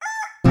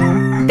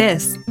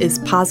This is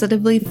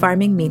Positively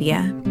Farming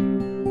Media.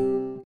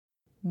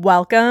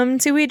 Welcome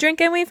to We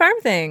Drink and We Farm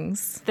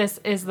Things.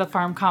 This is the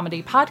farm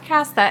comedy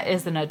podcast that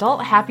is an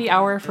adult happy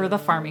hour for the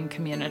farming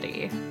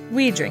community.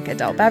 We drink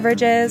adult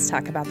beverages,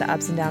 talk about the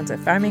ups and downs of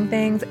farming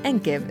things,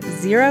 and give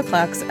zero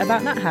clucks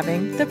about not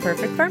having the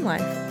perfect farm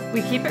life.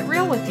 We keep it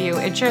real with you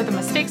and share the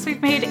mistakes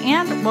we've made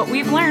and what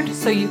we've learned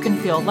so you can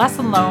feel less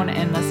alone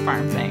in this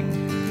farm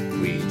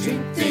thing. We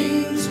drink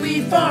things,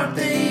 we farm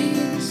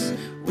things,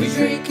 we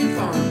drink and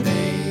farm things.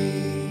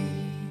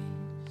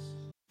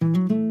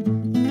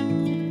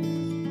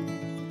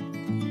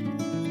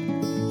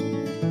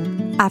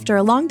 After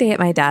a long day at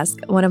my desk,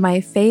 one of my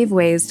fave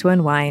ways to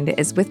unwind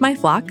is with my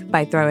flock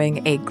by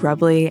throwing a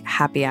Grubbly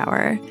happy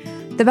hour.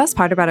 The best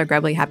part about a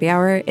Grubbly happy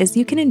hour is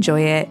you can enjoy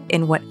it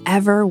in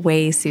whatever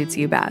way suits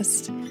you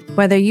best.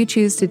 Whether you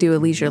choose to do a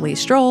leisurely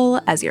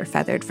stroll as your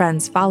feathered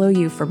friends follow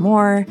you for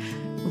more,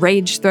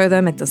 rage throw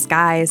them at the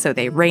sky so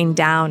they rain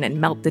down and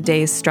melt the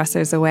day's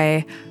stressors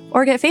away,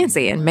 or get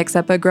fancy and mix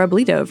up a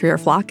Grubblito for your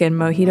flock and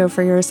mojito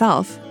for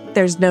yourself,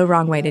 there's no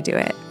wrong way to do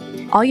it.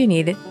 All you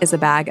need is a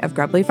bag of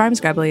Grubbly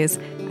Farms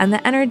Grubblies and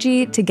the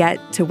energy to get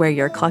to where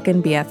your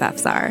cluckin'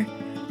 BFFs are.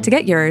 To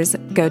get yours,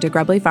 go to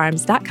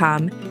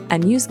grubblyfarms.com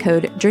and use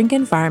code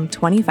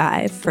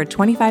DRINKANDFARM25 for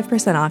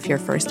 25% off your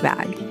first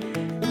bag.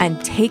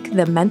 And take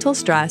the mental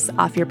stress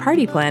off your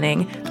party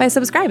planning by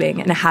subscribing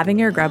and having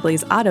your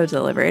Grubblies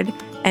auto-delivered,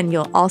 and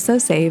you'll also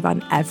save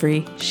on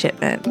every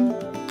shipment.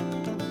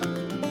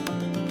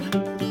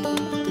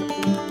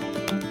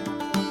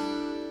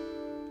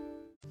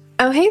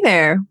 Oh, hey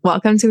there.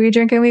 Welcome to We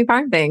Drink and We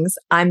Farm Things.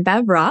 I'm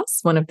Bev Ross,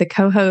 one of the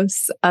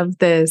co-hosts of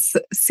this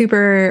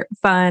super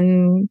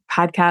fun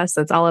podcast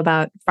that's all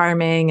about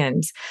farming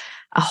and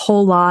a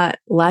whole lot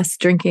less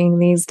drinking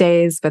these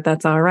days, but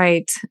that's all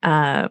right.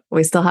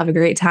 We still have a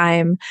great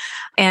time.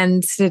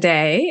 And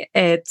today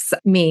it's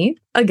me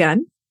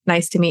again.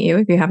 Nice to meet you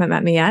if you haven't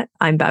met me yet.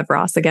 I'm Bev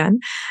Ross again.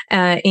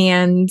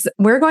 And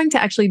we're going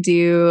to actually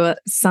do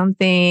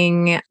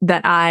something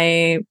that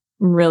I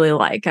really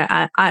like.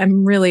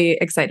 I'm really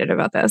excited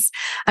about this.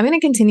 I'm going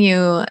to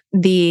continue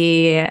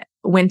the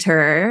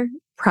winter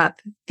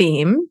prep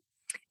theme.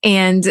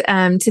 And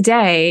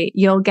today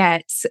you'll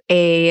get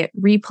a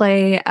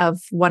replay of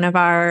one of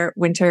our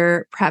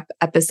winter prep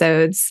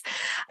episodes.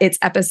 It's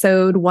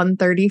episode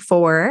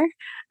 134.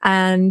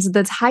 And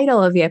the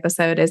title of the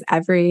episode is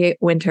Every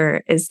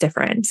Winter is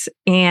Different.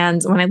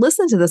 And when I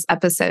listened to this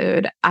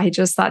episode, I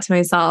just thought to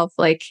myself,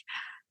 like,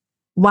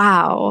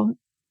 wow,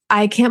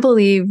 I can't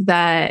believe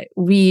that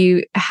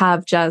we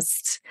have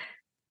just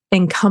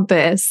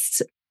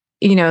encompassed,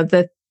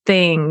 the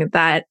thing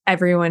that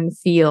everyone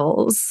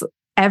feels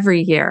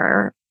every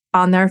year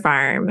on their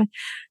farm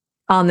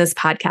on this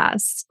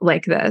podcast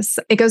like this.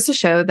 It goes to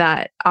show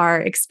that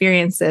our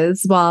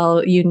experiences,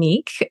 while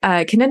unique,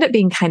 can end up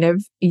being kind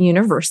of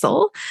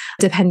universal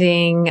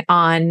depending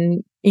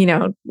on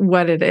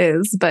what it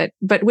is. But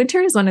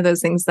winter is one of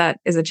those things that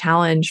is a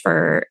challenge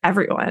for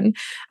everyone,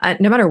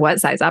 no matter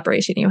what size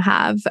operation you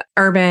have,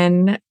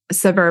 urban,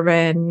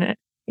 suburban,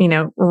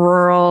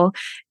 rural,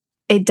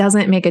 it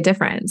doesn't make a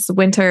difference.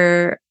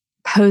 Winter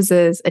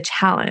poses a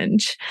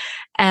challenge.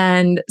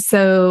 And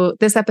so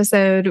this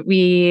episode,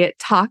 we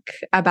talk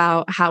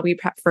about how we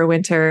prep for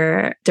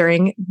winter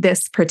during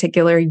this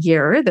particular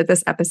year that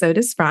this episode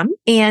is from.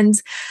 And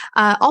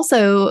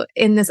also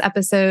in this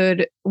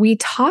episode, we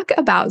talk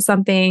about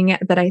something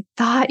that I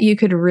thought you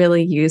could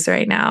really use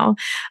right now.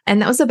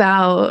 And that was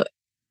about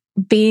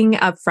being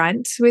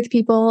upfront with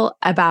people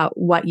about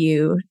what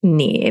you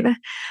need.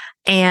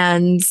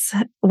 And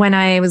when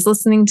I was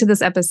listening to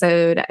this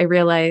episode, I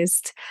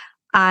realized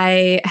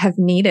I have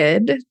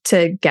needed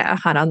to get a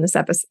hunt on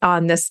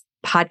this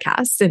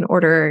podcast in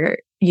order,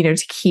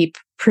 to keep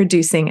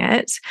producing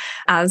it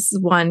as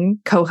one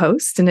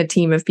co-host and a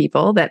team of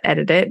people that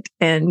edit it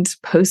and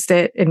post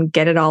it and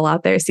get it all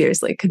out there.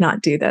 Seriously, could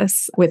not do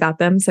this without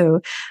them.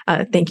 So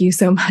thank you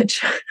so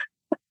much.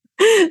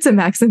 To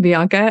Max and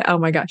Bianca. Oh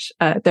my gosh,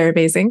 they're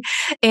amazing.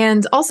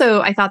 And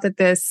also, I thought that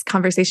this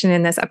conversation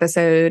in this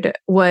episode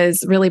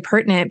was really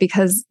pertinent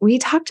because we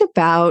talked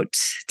about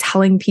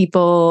telling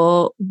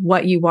people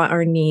what you want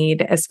or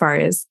need as far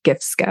as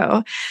gifts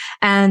go.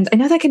 And I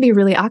know that can be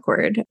really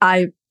awkward.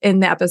 In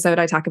the episode,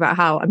 I talk about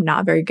how I'm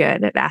not very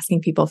good at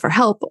asking people for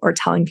help or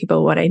telling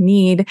people what I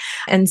need.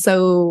 And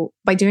so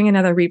by doing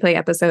another replay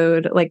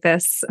episode like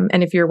this,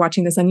 and if you're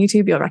watching this on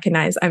YouTube, you'll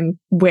recognize I'm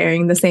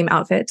wearing the same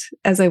outfit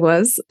as I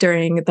was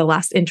during the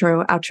last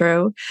intro,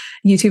 outro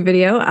YouTube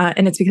video.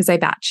 And it's because I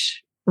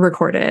batch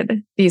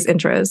recorded these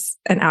intros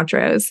and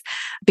outros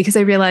because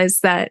I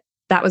realized that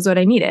was what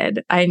I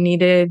needed. I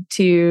needed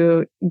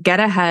to get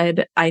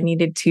ahead. I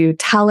needed to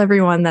tell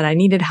everyone that I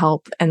needed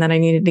help and that I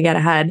needed to get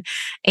ahead.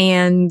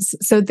 And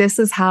so this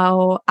is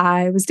how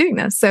I was doing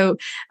this. So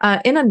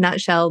in a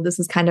nutshell, this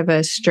is kind of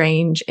a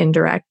strange,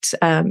 indirect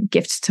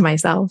gift to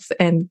myself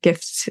and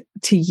gift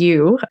to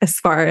you as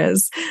far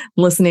as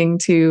listening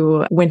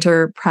to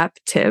winter prep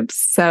tips.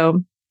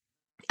 So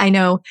I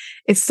know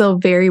it's still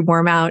very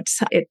warm out.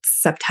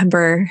 It's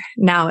September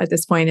now at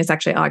this point. It's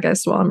actually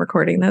August while I'm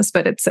recording this,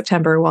 but it's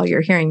September while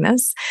you're hearing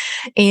this.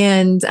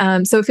 And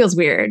so it feels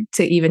weird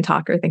to even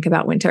talk or think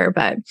about winter.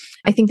 But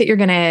I think that you're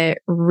going to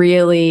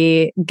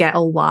really get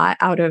a lot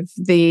out of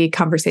the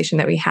conversation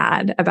that we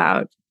had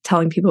about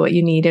telling people what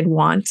you need and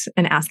want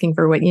and asking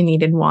for what you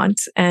need and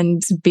want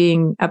and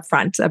being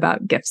upfront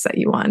about gifts that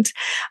you want.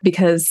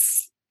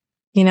 Because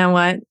you know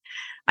what?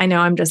 I know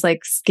I'm just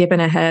like skipping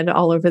ahead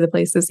all over the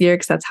place this year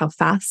because that's how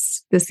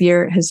fast this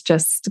year has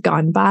just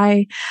gone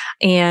by.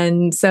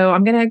 And so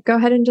I'm going to go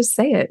ahead and just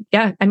say it.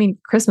 Yeah. I mean,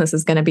 Christmas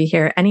is going to be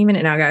here any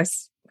minute now,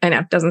 guys. I know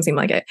it doesn't seem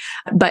like it,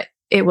 but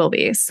it will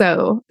be.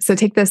 So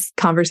take this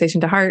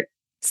conversation to heart,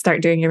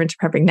 start doing your winter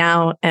prepping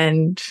now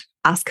and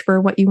ask for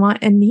what you want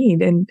and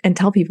need and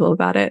tell people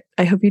about it.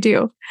 I hope you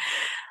do.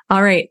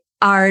 All right.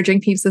 Our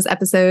drink peeps this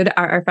episode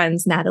are our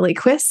friends Natalie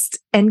Quist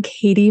and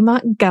Katie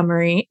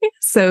Montgomery.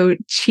 So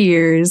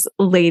cheers,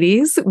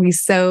 ladies. We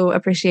so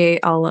appreciate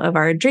all of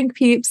our drink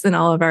peeps and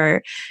all of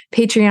our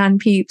Patreon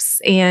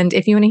peeps. And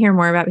if you want to hear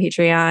more about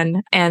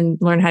Patreon and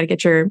learn how to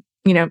get your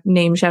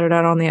name shouted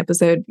out on the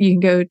episode, you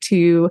can go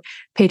to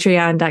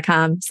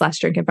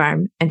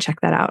patreon.com/drinkandfarm and check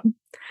that out.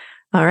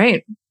 All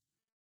right.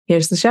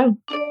 Here's the show.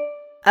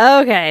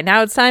 Okay,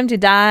 now it's time to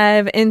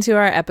dive into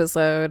our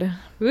episode.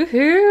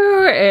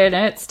 Woohoo! And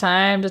it's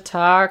time to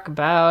talk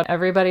about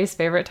everybody's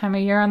favorite time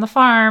of year on the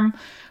farm,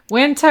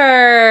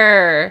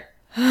 winter.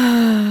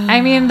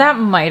 I mean, that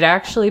might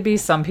actually be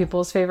some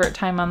people's favorite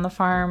time on the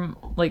farm.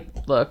 Like,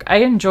 look, I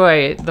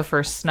enjoy the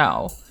first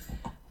snow,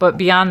 but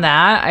beyond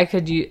that, I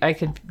could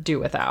do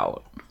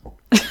without.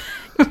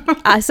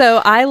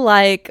 So I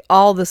like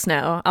all the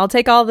snow. I'll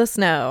take all the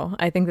snow.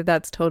 I think that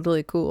that's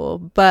totally cool.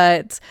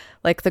 But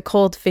like the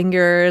cold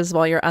fingers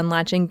while you're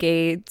unlatching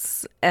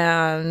gates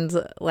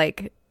and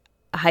like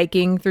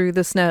hiking through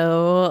the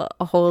snow,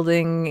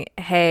 holding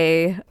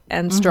hay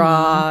and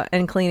straw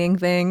and cleaning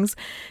things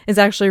is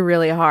actually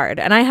really hard.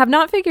 And I have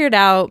not figured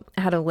out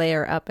how to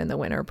layer up in the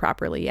winter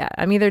properly yet.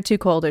 I'm either too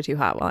cold or too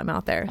hot while I'm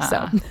out there.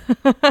 So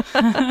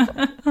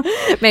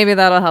maybe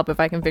that'll help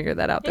if I can figure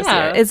that out this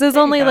year. This is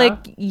only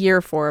like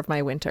year 4 of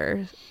my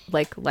winter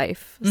like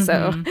life.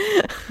 So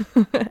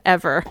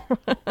ever.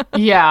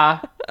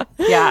 Yeah.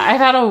 I've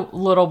had a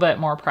little bit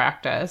more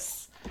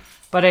practice,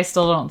 but I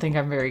still don't think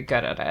I'm very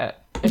good at it,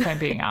 if I'm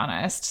being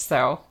honest.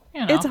 So,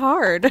 it's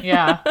hard.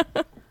 Yeah.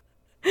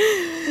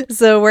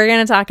 So we're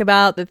going to talk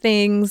about the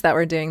things that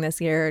we're doing this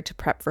year to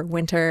prep for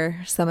winter.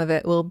 Some of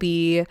it will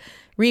be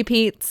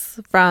repeats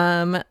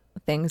from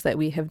things that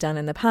we have done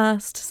in the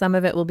past. Some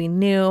of it will be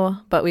new,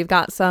 but we've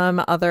got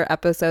some other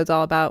episodes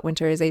all about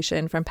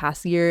winterization from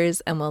past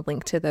years, and we'll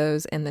link to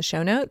those in the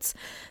show notes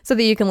so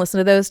that you can listen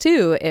to those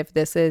too if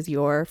this is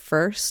your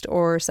first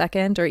or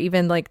second or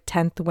even like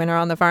 10th winter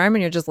on the farm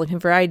and you're just looking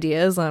for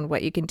ideas on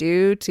what you can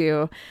do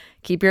to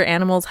keep your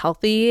animals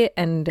healthy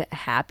and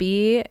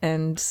happy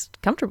and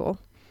comfortable.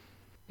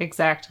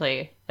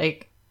 Exactly.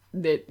 Like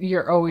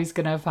you're always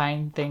going to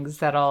find things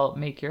that'll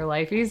make your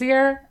life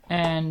easier,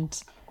 and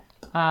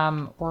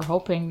we're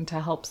hoping to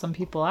help some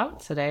people out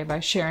today by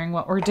sharing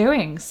what we're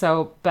doing.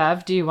 So,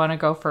 Bev, do you want to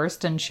go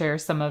first and share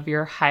some of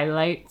your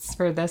highlights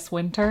for this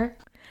winter?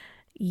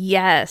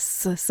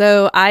 Yes.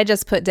 So I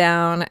just put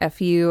down a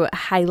few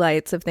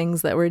highlights of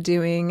things that we're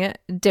doing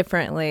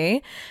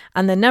differently.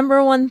 And the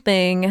number one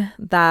thing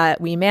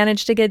that we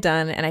managed to get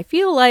done, and I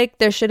feel like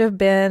there should have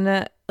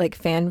been like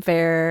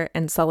fanfare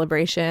and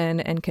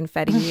celebration and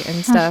confetti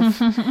and stuff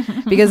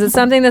because it's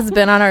something that's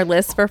been on our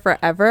list for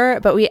forever,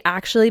 but we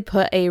actually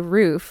put a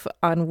roof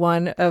on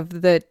one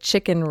of the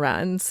chicken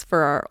runs for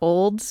our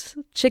old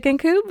chicken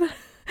coop.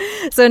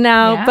 So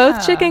now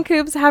both chicken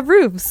coops have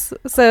roofs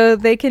so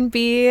they can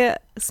be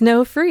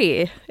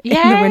snow-free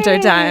in the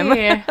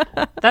wintertime.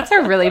 That's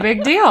a really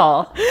big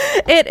deal.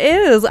 It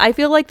is. I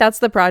feel like that's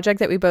the project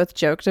that we both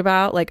joked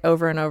about like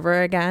over and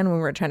over again when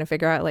we're trying to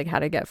figure out like how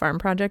to get farm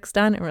projects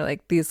done. And we're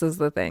like, this is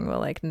the thing we'll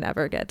like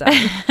never get done.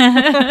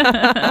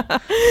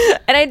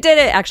 And I did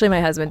it. Actually,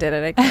 my husband did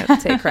it. I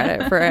can't take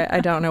credit for it. I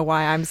don't know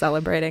why I'm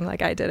celebrating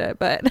like I did it,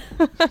 but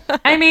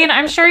I mean,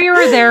 I'm sure you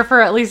were there for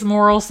at least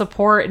moral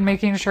support and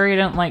making sure he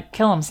didn't like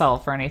kill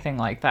himself or anything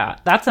like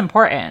that. That's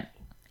important.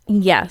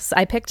 Yes,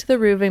 I picked the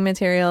roofing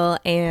material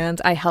and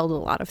I held a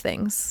lot of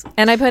things.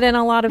 And I put in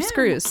a lot of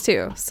screws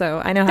too.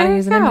 So I know how to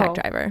use an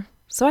impact driver.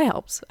 So I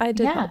helped. I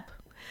did help.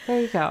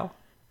 There you go.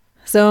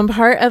 So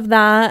part of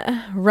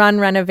that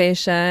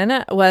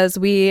renovation was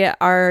we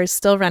are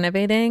still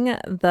renovating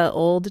the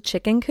old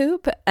chicken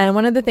coop. And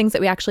one of the things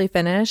that we actually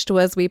finished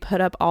was we put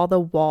up all the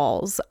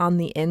walls on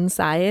the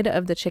inside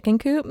of the chicken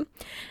coop.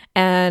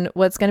 And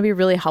what's going to be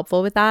really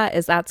helpful with that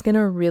is that's going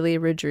to really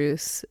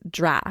reduce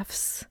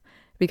drafts,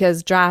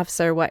 because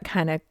drafts are what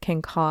kind of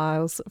can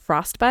cause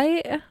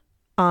frostbite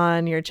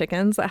on your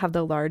chickens that have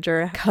the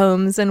larger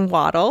combs and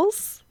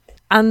wattles.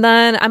 And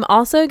then I'm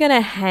also going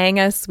to hang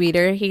a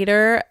sweeter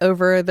heater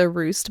over the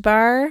roost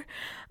bar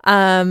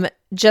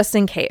just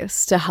in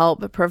case to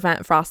help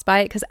prevent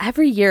frostbite, because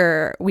every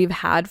year we've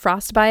had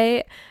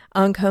frostbite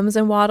on combs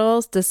and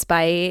wattles,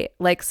 despite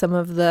like some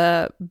of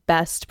the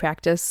best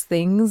practice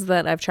things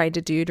that I've tried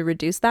to do to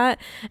reduce that.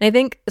 And I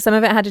think some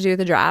of it had to do with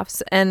the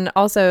drafts, and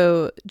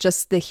also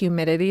just the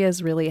humidity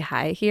is really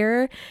high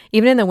here.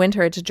 Even in the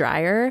winter, it's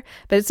drier,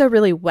 but it's a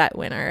really wet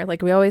winter.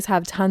 Like we always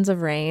have tons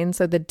of rain.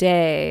 So the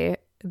day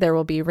there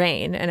will be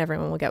rain and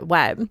everyone will get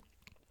wet. And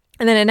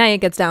then at night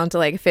it gets down to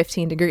like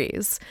 15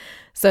 degrees.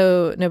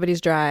 So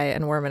nobody's dry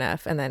and warm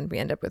enough. And then we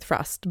end up with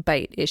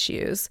frostbite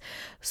issues.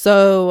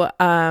 So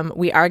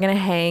we are going to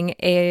hang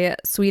a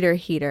sweeter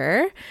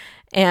heater,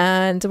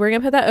 and we're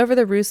going to put that over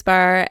the roost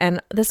bar.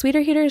 And the sweeter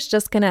heater is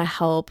just going to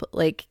help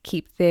like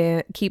keep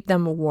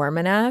them warm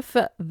enough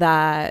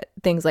that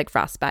things like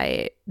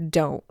frostbite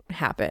don't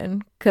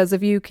happen. Because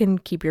if you can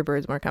keep your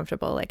birds more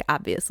comfortable, like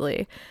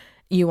obviously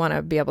you want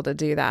to be able to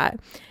do that.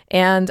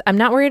 And I'm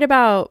not worried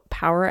about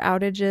power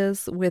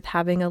outages with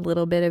having a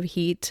little bit of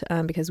heat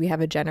because we have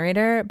a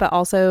generator, but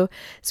also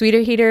sweeter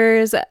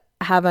heaters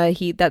have a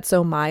heat that's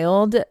so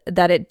mild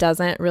that it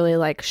doesn't really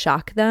like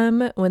shock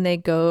them when they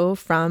go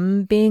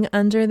from being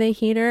under the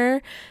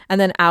heater and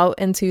then out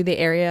into the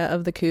area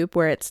of the coop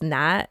where it's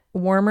not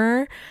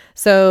warmer.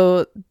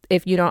 So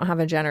if you don't have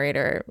a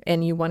generator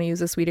and you want to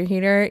use a sweeter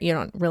heater, you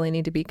don't really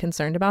need to be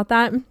concerned about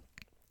that.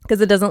 Because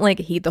it doesn't like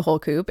heat the whole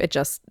coop. It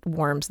just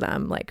warms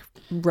them like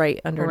right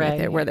underneath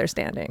it where they're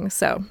standing.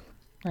 So,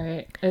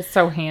 right. It's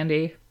so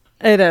handy.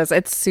 It is.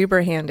 It's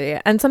super handy.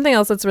 And something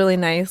else that's really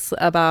nice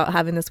about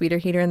having the sweeter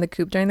heater in the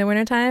coop during the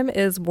wintertime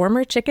is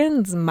warmer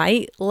chickens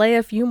might lay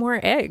a few more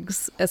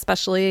eggs,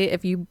 especially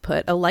if you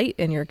put a light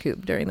in your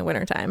coop during the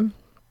wintertime.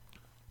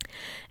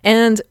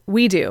 And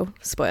we do.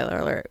 Spoiler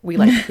alert. We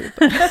like the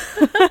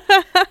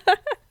coop.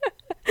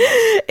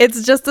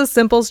 It's just a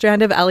simple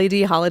strand of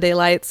LED holiday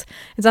lights.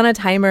 It's on a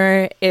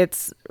timer.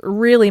 It's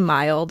really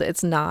mild.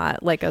 It's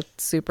not like a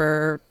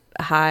super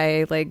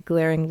high, like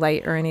glaring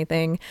light or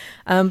anything.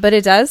 But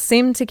it does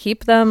seem to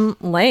keep them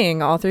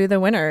laying all through the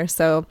winter.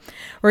 So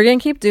we're going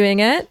to keep doing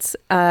it.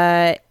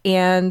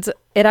 And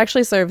it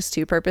actually serves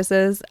two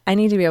purposes. I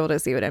need to be able to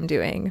see what I'm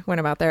doing when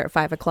I'm out there at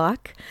 5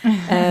 o'clock.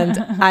 And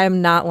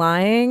I'm not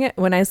lying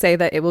when I say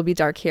that it will be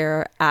dark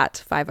here at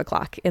 5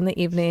 o'clock in the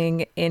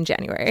evening in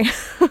January.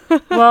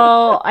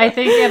 Well, I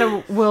think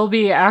it will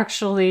be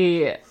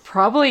actually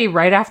probably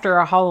right after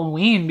a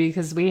Halloween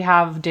because we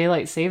have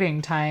daylight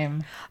saving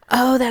time.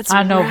 Oh, that's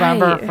on right.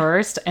 November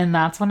 1st. And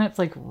that's when it's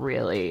like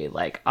really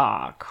like,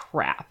 oh,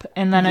 crap.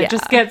 And then it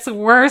just gets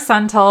worse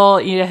until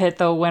you hit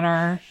the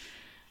winter.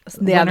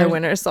 The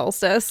winter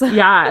solstice.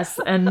 Yes.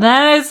 And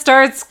then it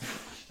starts,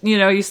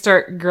 you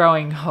start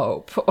growing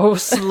hope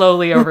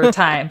slowly over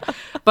time.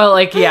 But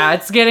like, yeah,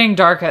 it's getting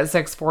dark at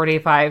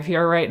 6:45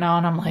 here right now.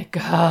 And I'm like,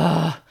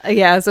 ugh.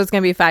 Yeah, so it's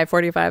going to be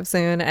 5:45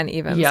 soon and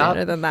even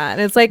sooner than that.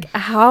 And it's like,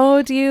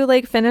 how do you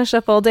like finish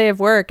a full day of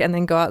work and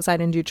then go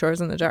outside and do chores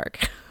in the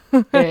dark?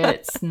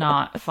 It's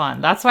not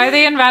fun. That's why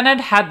they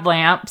invented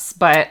headlamps.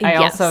 But I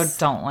also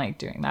don't like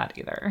doing that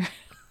either.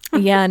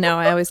 Yeah, no,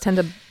 I always tend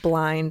to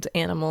blind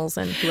animals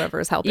and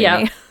whoever's helping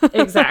me.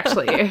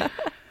 Exactly.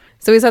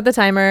 So we set the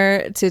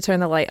timer to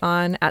turn the light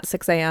on at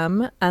 6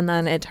 a.m. and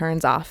then it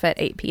turns off at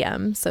 8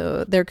 p.m.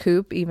 So their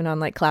coop, even on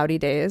like cloudy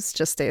days,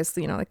 just stays,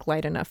 like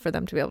light enough for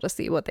them to be able to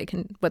see what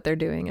they're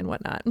doing and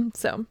whatnot.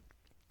 So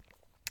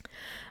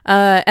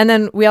and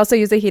then we also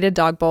use a heated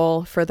dog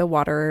bowl for the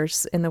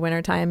waters in the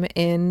wintertime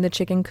in the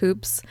chicken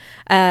coops.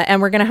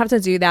 And we're going to have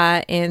to do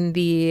that in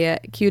the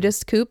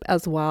cutest coop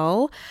as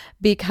well,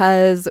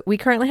 because we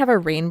currently have a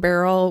rain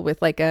barrel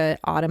with like a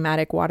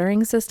automatic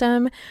watering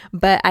system,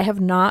 but I have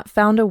not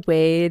found a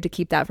way to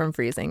keep that from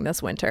freezing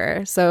this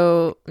winter.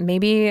 So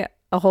maybe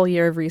a whole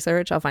year of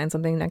research, I'll find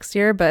something next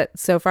year, but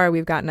so far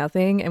we've got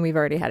nothing and we've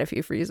already had a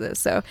few freezes.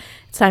 So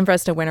it's time for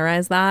us to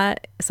winterize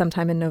that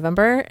sometime in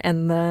November,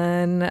 and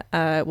then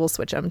we'll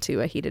switch them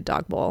to a heated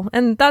dog bowl.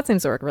 And that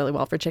seems to work really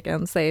well for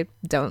chickens. They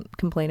don't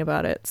complain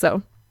about it.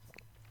 So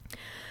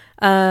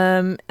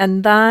and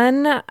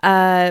then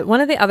one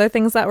of the other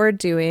things that we're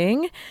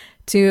doing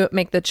to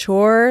make the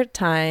chore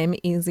time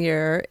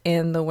easier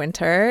in the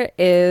winter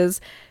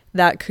is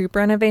that coop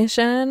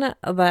renovation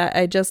that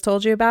I just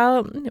told you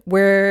about.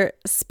 We're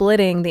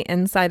splitting the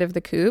inside of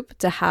the coop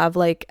to have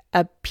like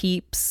a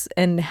peeps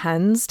and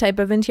hens type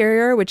of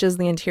interior, which is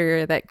the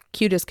interior that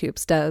Cutest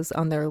Coops does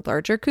on their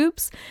larger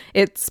coops.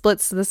 It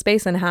splits the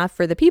space in half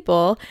for the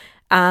people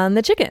and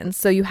the chickens.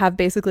 So you have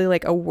basically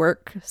like a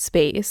work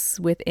space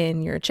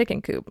within your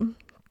chicken coop,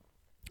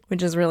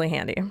 which is really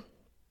handy.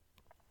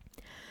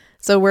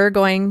 So we're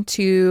going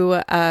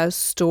to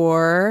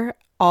store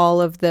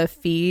all of the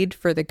feed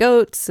for the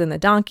goats and the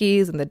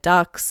donkeys and the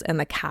ducks and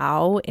the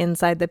cow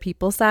inside the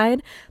people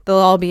side. They'll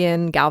all be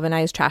in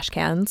galvanized trash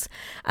cans.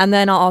 And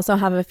then I'll also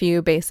have a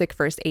few basic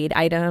first aid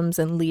items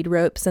and lead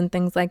ropes and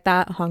things like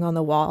that hung on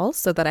the walls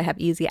so that I have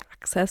easy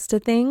access to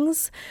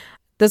things.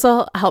 this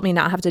will help me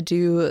not have to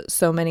do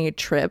so many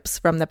trips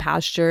from the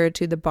pasture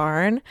to the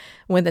barn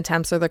when the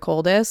temps are the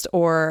coldest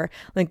or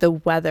like the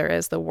weather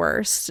is the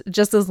worst,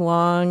 just as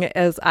long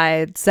as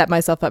I set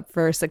myself up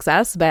for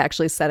success by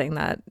actually setting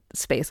that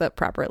space up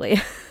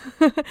properly.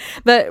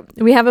 But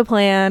we have a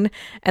plan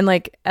and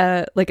like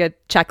a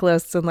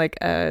checklist and like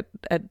a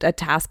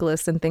task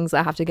list and things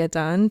that have to get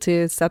done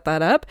to set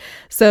that up.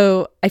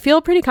 So I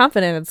feel pretty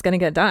confident it's going to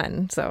get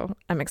done. So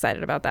I'm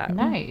excited about that.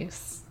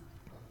 Nice.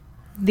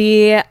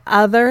 The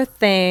other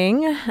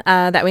thing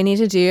that we need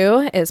to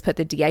do is put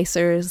the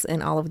de-icers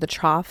in all of the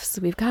troughs.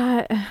 We've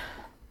got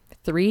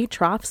 3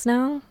 troughs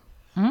now.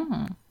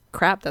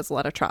 Crap, that's a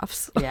lot of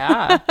troughs.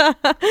 Yeah.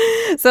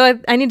 So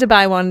I need to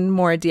buy one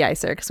more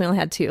de-icer because we only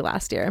had 2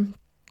 last year.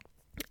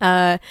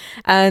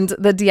 And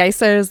the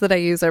de-icers that I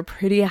use are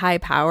pretty high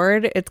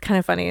powered. It's kind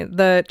of funny.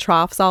 The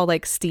troughs all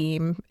like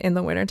steam in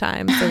the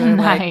wintertime. So they're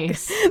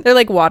Nice. they're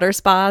like water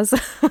spas.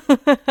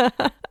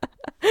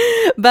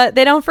 But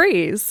they don't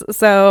freeze.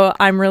 So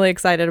I'm really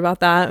excited about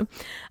that.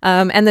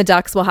 And the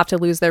ducks will have to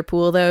lose their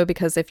pool though,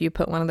 because if you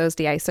put one of those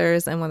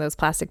de-icers in one of those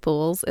plastic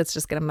pools, it's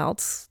just going to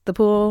melt the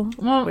pool.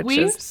 Well, which we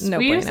is no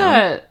use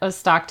bueno. a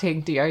stock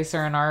tank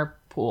de-icer in our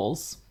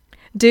pools.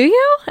 Do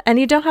you? And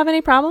you don't have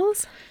any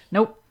problems?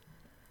 Nope.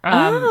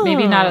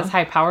 Maybe not as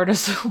high powered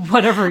as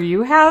whatever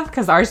you have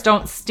because ours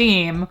don't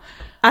steam.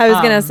 I was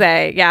going to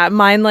say, yeah,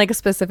 mine like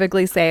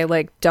specifically say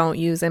like don't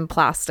use in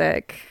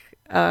plastic.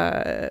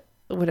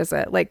 What is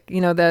it? Like, you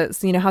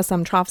know how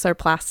some troughs are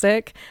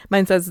plastic?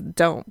 Mine says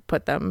don't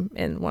put them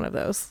in one of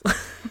those.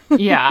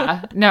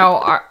 Yeah.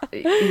 No,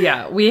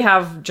 we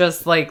have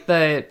just like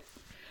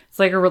it's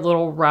like a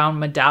little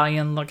round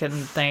medallion looking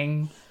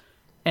thing.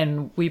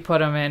 And we put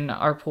them in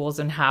our pools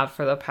and have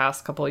for the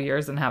past couple of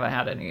years and haven't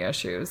had any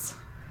issues.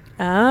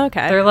 Oh,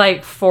 okay. They're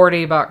like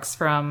 $40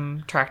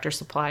 from Tractor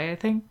Supply, I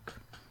think.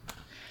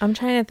 I'm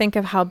trying to think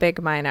of how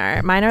big mine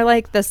are. Mine are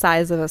like the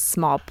size of a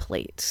small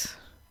plate.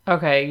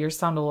 Okay, yours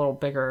sound a little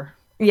bigger.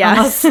 Yeah.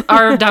 Unless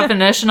our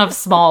definition of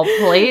small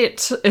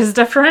plate is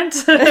different.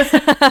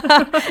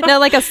 No,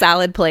 like a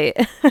salad plate.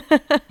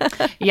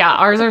 Yeah,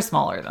 ours are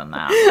smaller than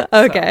that.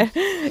 Okay.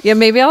 So. Yeah,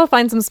 maybe I'll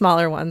find some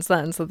smaller ones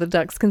then so the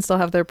ducks can still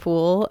have their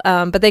pool.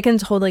 But they can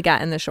totally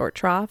get in the short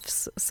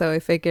troughs. So I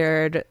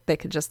figured they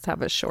could just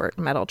have a short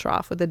metal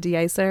trough with a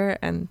de-icer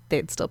and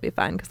they'd still be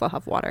fine because they'll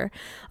have water.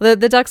 The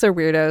ducks are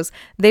weirdos.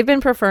 They've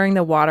been preferring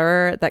the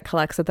water that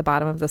collects at the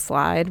bottom of the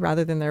slide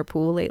rather than their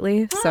pool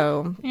lately.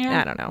 So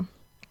Yeah. I don't know.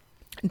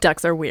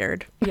 Ducks are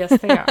weird. Yes,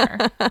 they are.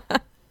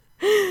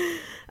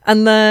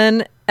 And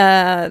then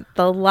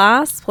the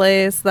last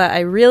place that I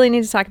really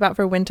need to talk about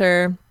for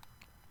winter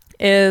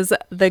is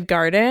the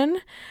garden.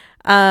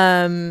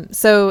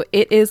 So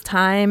it is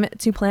time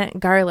to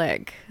plant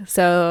garlic.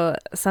 So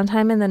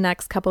sometime in the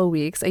next couple of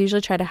weeks, I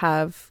usually try to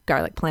have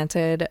garlic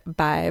planted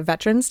by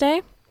Veterans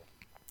Day.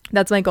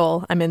 That's my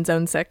goal. I'm in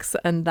zone 6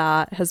 and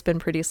that has been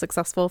pretty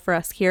successful for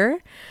us here.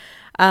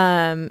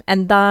 And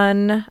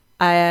then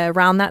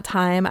around that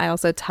time, I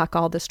also tuck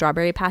all the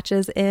strawberry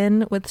patches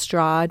in with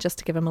straw just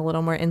to give them a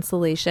little more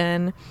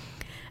insulation.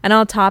 And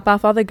I'll top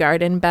off all the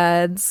garden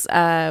beds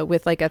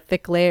with like a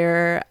thick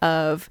layer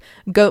of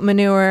goat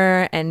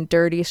manure and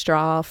dirty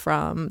straw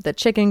from the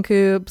chicken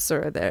coops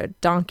or the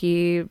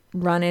donkey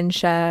run-in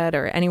shed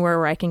or anywhere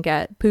where I can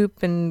get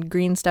poop and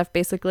green stuff,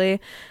 basically.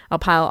 I'll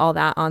pile all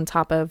that on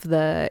top of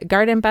the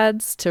garden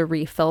beds to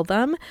refill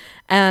them.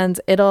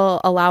 And it'll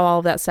allow all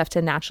of that stuff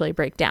to naturally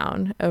break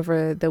down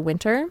over the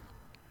winter,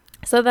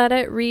 so that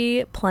it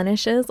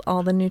replenishes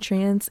all the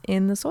nutrients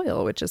in the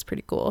soil, which is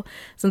pretty cool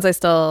since I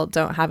still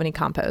don't have any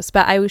compost.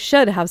 But I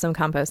should have some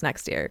compost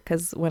next year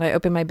because when I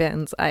open my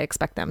bins, I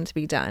expect them to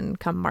be done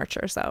come March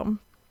or so.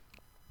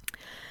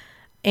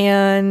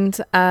 And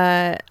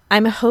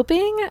I'm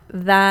hoping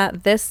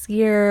that this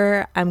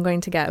year I'm going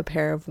to get a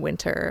pair of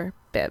winter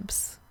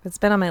bibs. It's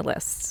been on my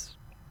list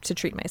to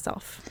treat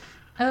myself.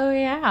 Oh,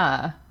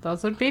 yeah.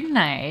 Those would be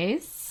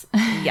nice.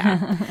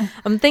 Yeah.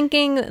 I'm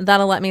thinking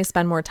that'll let me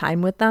spend more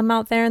time with them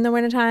out there in the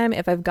wintertime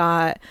if I've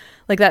got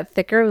like that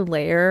thicker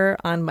layer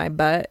on my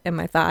butt and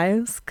my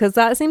thighs, because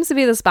that seems to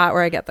be the spot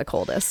where I get the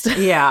coldest.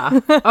 Yeah.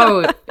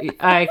 Oh,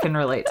 I can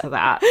relate to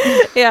that.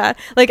 Yeah.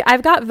 Like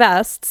I've got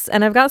vests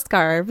and I've got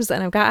scarves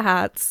and I've got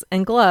hats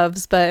and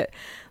gloves, but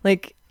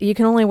like you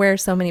can only wear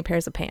so many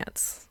pairs of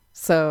pants.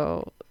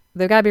 So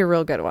they've got to be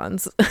real good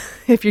ones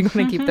if you're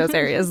going to keep those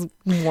areas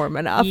warm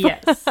enough.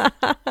 Yes.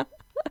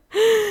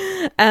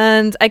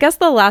 And I guess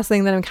the last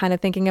thing that I'm kind of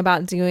thinking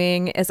about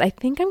doing is I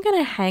think I'm going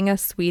to hang a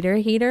sweeter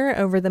heater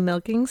over the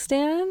milking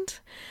stand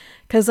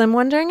because I'm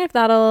wondering if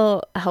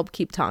that'll help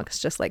keep Tonks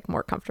just like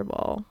more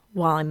comfortable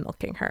while I'm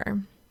milking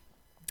her.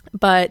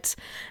 But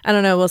I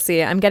don't know. We'll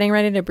see. I'm getting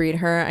ready to breed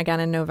her again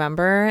in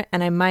November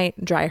and I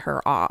might dry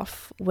her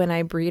off. When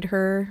I breed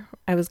her,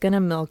 I was going to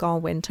milk all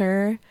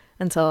winter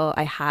until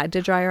I had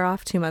to dry her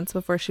off 2 months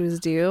before she was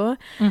due.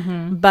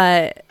 Mm-hmm.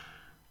 But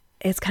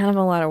it's kind of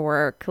a lot of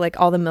work. Like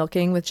all the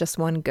milking with just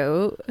one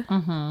goat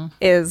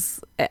is,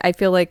 I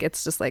feel like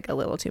it's just like a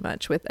little too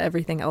much with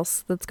everything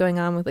else that's going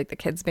on with like the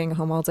kids being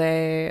home all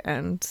day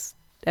and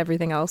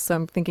everything else. So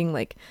I'm thinking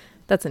like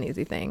that's an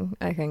easy thing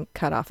I can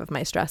cut off of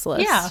my stress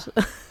list. Yeah.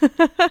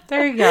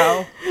 There you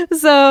go.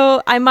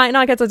 So I might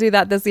not get to do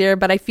that this year,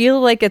 but I feel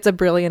like it's a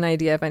brilliant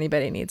idea if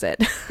anybody needs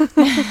it.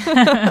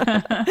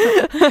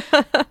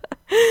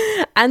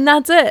 And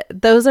that's it.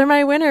 Those are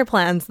my winter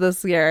plans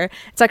this year.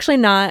 It's actually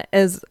not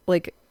as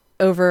like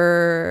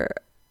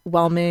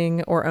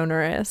overwhelming or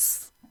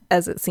onerous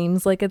as it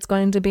seems like it's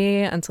going to be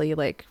until you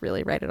like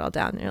really write it all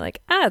down and you're like,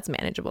 it's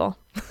manageable.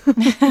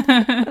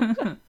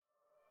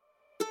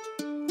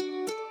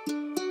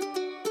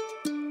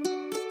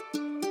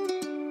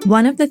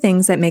 One of the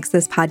things that makes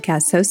this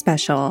podcast so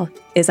special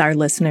is our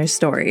listeners'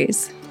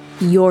 stories,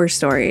 your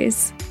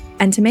stories.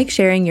 And to make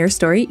sharing your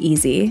story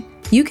easy,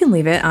 you can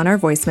leave it on our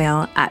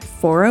voicemail at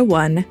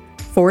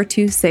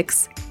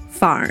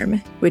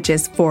 401-426-FARM, which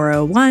is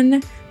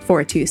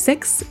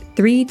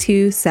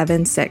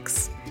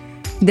 401-426-3276.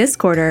 This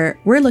quarter,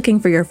 we're looking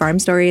for your farm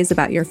stories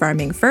about your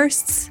farming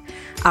firsts,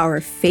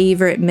 our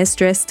favorite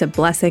mistress to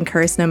bless and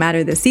curse no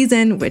matter the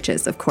season, which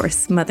is, of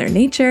course, Mother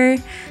Nature,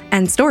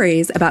 and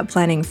stories about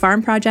planning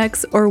farm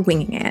projects or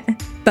winging it.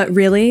 But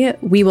really,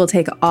 we will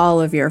take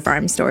all of your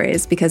farm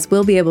stories because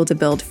we'll be able to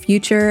build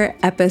future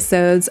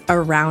episodes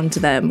around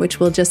them, which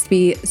will just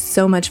be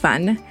so much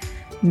fun.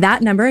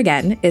 That number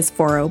again is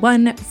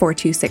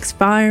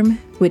 401-426-FARM,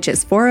 which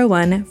is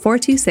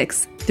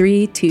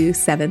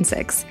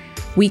 401-426-3276.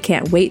 We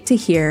can't wait to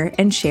hear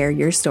and share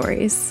your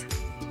stories.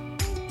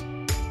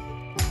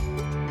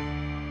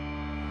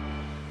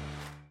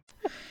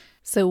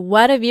 So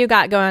what have you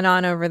got going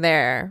on over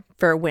there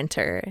for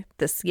winter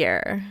this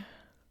year?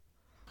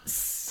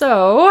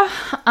 So,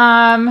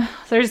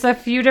 there's a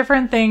few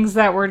different things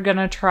that we're going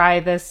to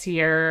try this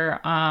year.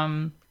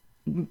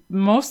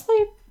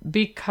 Mostly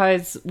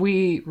because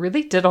we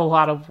really did a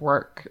lot of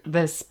work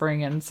this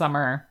spring and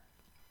summer,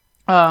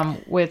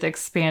 with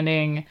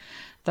expanding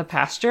the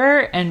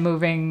pasture and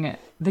moving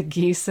the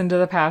geese into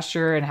the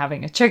pasture and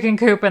having a chicken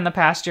coop in the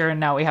pasture. And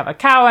now we have a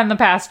cow in the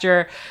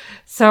pasture.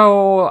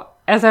 So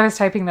as I was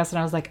typing this and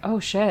I was like, oh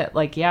shit,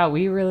 like, yeah,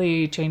 we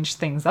really changed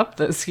things up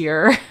this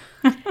year.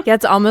 Yeah,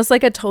 it's almost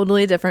like a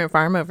totally different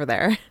farm over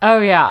there.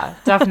 Oh yeah,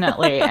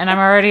 definitely. And I'm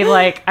already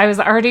like, I was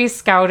already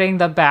scouting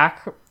the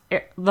back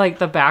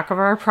of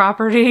our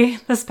property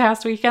this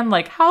past weekend.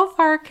 Like, how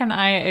far can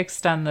I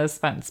extend this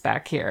fence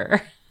back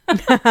here?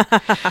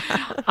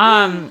 And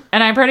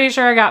I'm pretty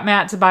sure I got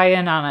Matt to buy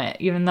in on it,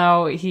 even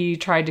though he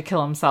tried to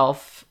kill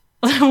himself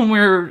when we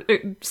were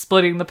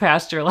splitting the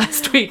pasture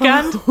last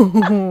weekend,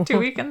 2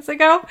 weekends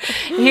ago.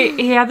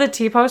 He had the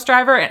T-post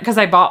driver because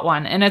I bought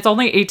one and it's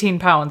only 18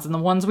 pounds. And the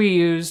ones we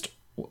used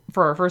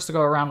for our first to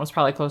go around was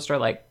probably closer to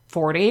like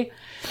 40.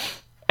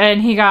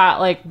 And he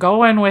got like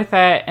going with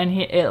it and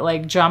it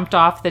like jumped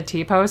off the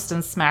T-post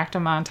and smacked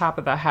him on top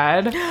of the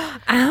head.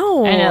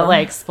 Ow. And it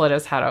like split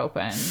his head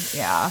open.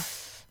 Yeah.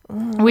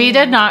 We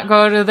did not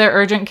go to the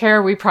urgent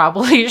care. We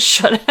probably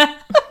should have.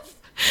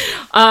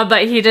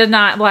 But he did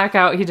not black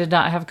out. He did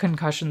not have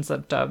concussion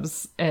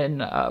symptoms.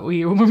 And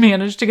we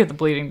managed to get the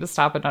bleeding to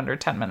stop in under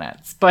 10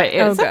 minutes. But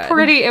it was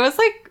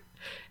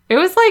it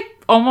was like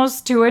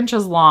almost 2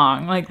 inches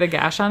long, like the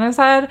gash on his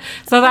head.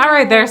 So that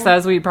right there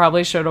says we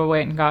probably should have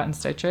waited and gotten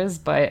stitches.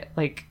 But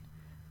like,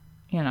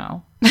 you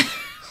know,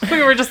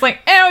 we were just like,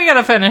 we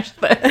gotta finish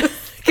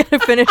this. Gotta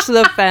finish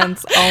the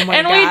fence. Oh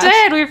my god! And gosh. We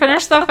did. We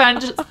finished the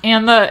fence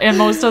and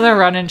most of the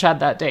run and shed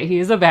that day.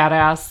 He's a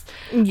badass.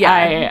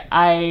 Yeah.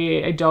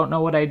 I don't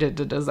know what I did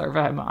to deserve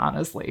him.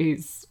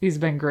 Honestly, he's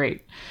been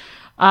great.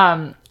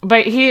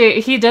 But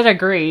he did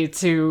agree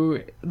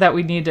that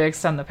we need to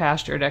extend the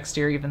pasture next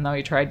year, even though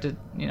he tried to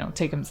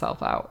take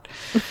himself out.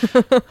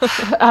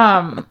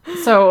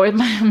 So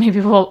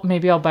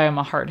maybe I'll buy him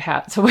a hard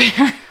hat to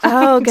wear.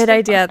 Oh, good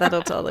idea.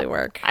 That'll totally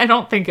work. I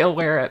don't think he'll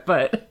wear it,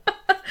 but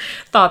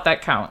thought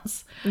that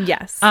counts.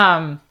 Yes.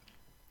 I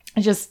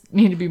just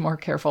need to be more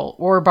careful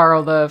or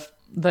borrow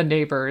the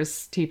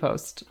neighbor's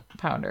T-post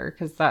pounder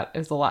because that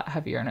is a lot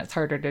heavier and it's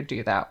harder to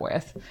do that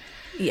with.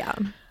 Yeah.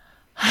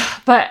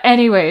 But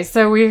anyway,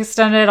 so we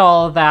extended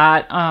all of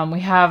that. We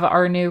have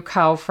our new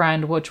cow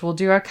friend, which we'll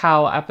do a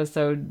cow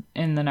episode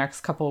in the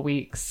next couple of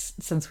weeks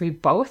since we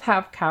both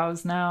have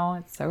cows now.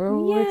 It's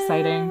so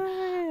exciting.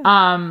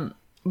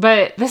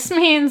 But this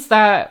means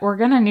that we're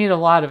going to need a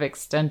lot of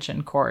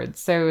extension cords.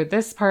 So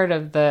this part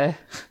of the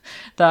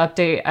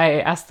update,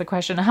 I asked the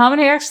question, how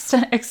many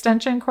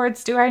extension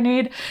cords do I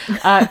need?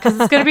 Because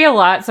it's going to be a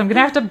lot. So I'm going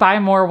to have to buy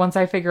more once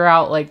I figure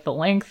out like the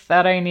length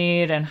that I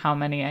need and how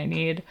many I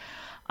need.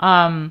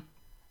 Yeah,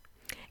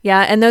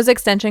 and those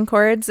extension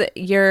cords,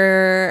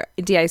 your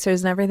de-icers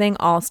and everything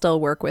all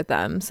still work with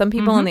them. Some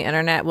people on the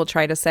internet will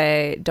try to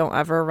say don't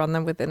ever run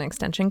them with an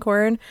extension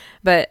cord,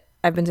 but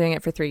I've been doing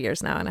it for 3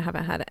 years now and I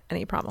haven't had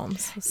any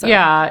problems. So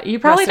yeah, you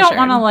probably don't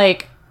want to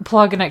like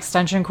plug an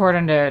extension cord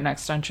into an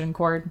extension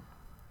cord.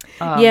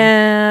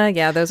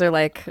 Yeah, those are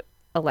like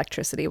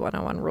electricity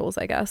 101 rules,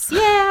 I guess.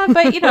 Yeah,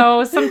 but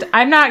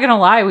I'm not gonna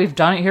lie, we've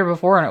done it here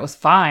before and it was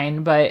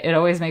fine, but it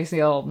always makes me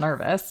a little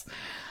nervous.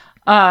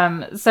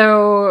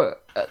 So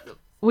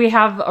we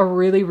have a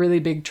really, really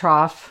big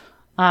trough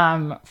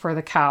for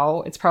the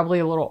cow. It's probably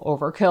a little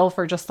overkill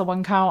for just the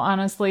one cow,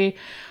 honestly.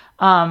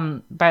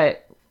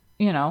 But,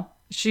 you know,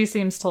 she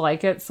seems to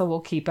like it, so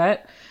we'll keep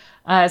it.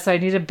 So I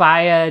need to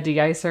buy a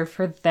de-icer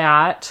for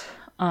that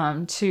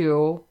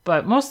too.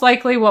 But most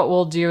likely what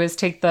we'll do is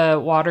take the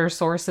water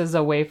sources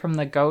away from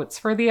the goats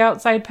for the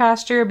outside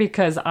pasture,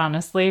 because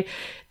honestly,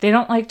 they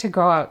don't like to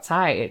go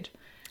outside.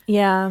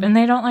 Yeah. And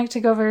they don't like to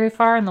go very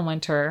far in the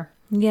winter.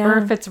 Yeah. Or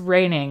if it's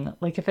raining,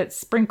 like if it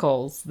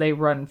sprinkles, they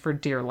run for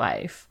dear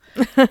life.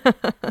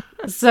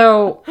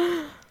 So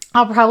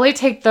I'll probably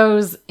take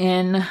those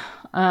in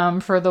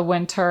for the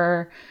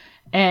winter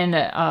and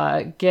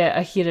get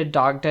a heated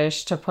dog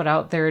dish to put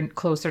out there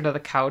closer to the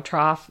cow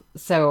trough,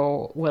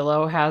 so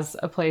Willow has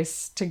a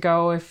place to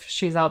go if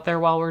she's out there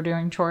while we're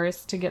doing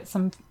chores to get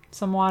some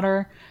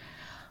water.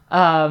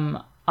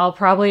 I'll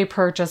probably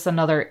purchase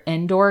another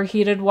indoor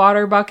heated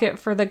water bucket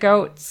for the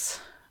goats,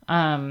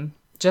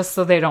 just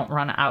so they don't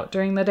run out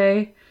during the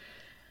day,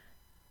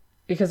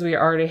 because we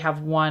already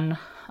have one.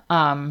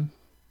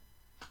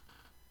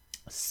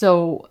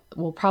 So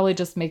we'll probably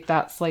just make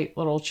that slight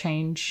little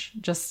change,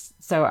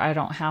 just so I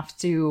don't have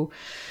to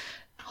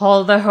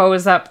haul the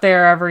hose up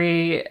there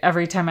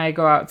every time I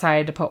go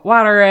outside to put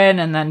water in,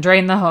 and then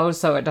drain the hose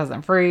so it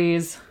doesn't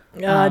freeze.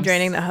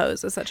 Draining the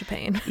hose is such a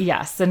pain.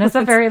 Yes, and it's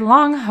a very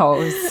long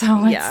hose,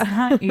 so it's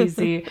not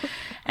easy.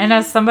 And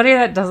as somebody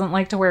that doesn't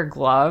like to wear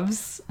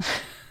gloves,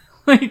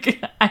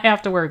 like I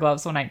have to wear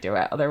gloves when I do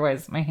it,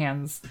 otherwise my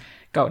hands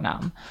go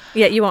numb.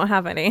 Yeah, you won't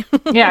have any.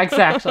 Yeah,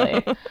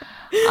 exactly.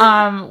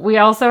 We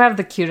also have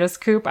the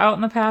cutest coop out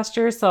in the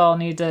pasture, so I'll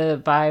need to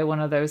buy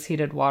one of those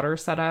heated water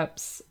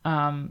setups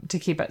to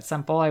keep it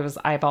simple. I was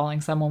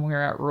eyeballing some when we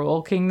were at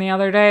Rural King the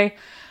other day,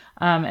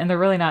 and they're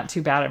really not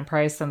too bad in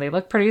price, and they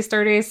look pretty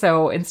sturdy.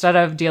 So instead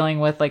of dealing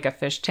with like a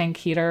fish tank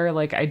heater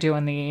like I do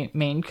in the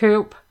main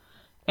coop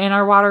in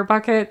our water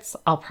buckets,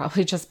 I'll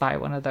probably just buy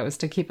one of those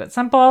to keep it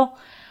simple.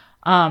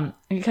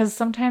 Because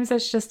sometimes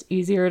it's just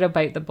easier to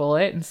bite the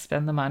bullet and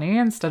spend the money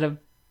instead of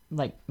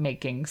like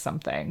making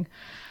something.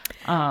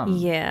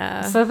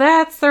 Yeah. So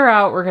that's the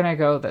route we're going to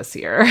go this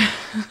year.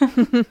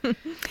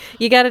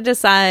 You got to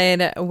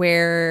decide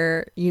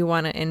where you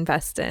want to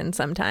invest in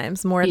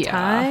sometimes. More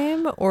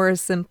time or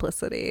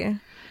simplicity.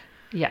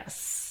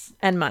 Yes.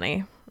 And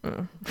money.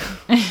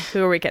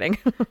 Who are we kidding?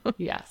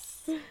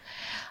 Yes.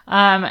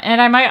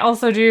 And I might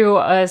also do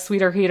a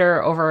sweeter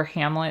heater over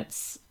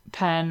Hamlet's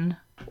pen.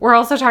 We're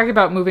also talking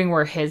about moving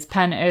where his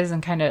pen is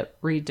and kind of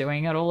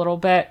redoing it a little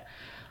bit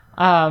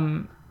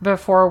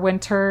before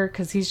winter,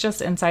 because he's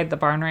just inside the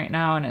barn right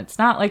now, and it's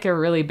not like a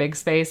really big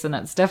space, and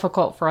it's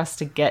difficult for us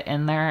to get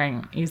in there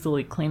and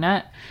easily clean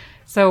it.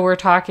 So we're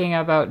talking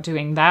about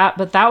doing that,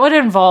 but that would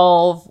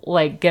involve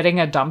like getting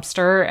a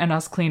dumpster and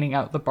us cleaning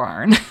out the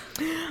barn.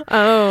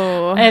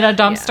 Oh. And a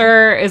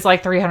dumpster is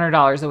like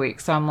 $300 a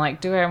week. So I'm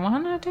like, do I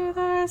want to do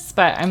this?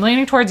 But I'm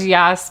leaning towards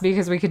yes,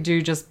 because we could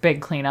do just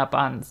big cleanup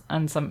on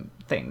some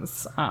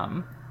things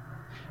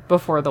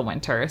before the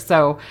winter.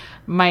 So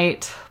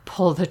might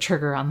pull the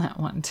trigger on that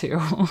one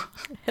too.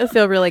 It'll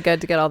feel really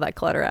good to get all that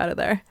clutter out of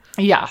there.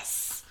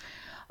 Yes.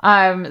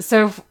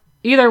 So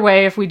either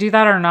way, if we do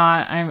that or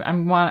not, I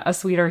want a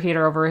sweeter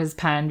heater over his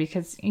pen,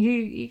 because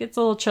he gets a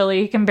little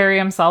chilly. He can bury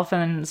himself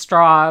in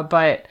straw,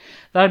 but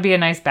that would be a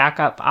nice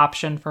backup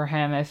option for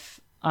him if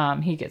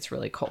he gets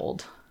really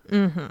cold.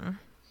 Mm-hmm.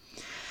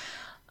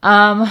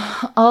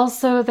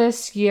 Also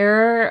this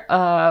year,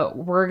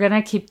 we're going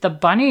to keep the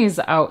bunnies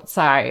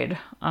outside.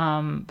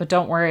 But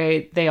don't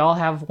worry, they all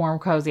have warm,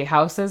 cozy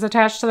houses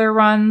attached to their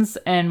runs,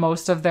 and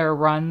most of their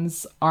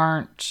runs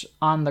aren't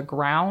on the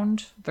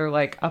ground. They're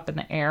like up in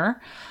the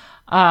air.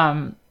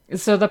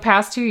 So the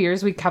past 2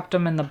 years we kept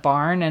them in the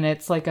barn, and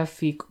it's like a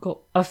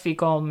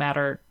fecal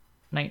matter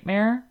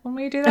nightmare when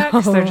we do that,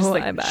 because they're just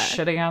like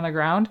shitting on the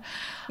ground.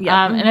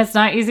 Yeah. And it's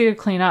not easy to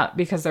clean up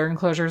because their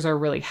enclosures are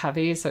really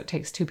heavy, so it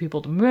takes 2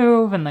 people to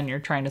move, and then you're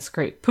trying to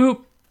scrape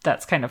poop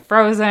that's kind of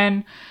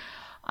frozen.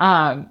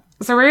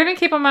 So we're gonna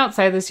keep them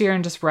outside this year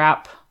and just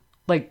wrap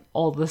like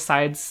all the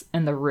sides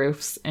and the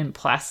roofs in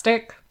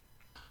plastic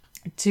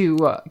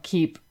to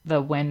keep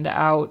the wind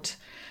out,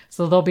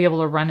 so they'll be able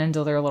to run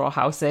into their little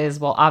houses.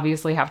 We'll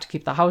obviously have to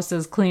keep the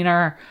houses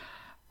cleaner,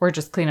 or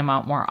just clean them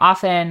out more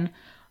often.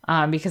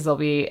 Because they'll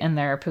be in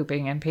there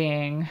pooping and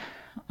peeing.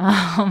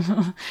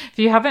 If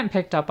you haven't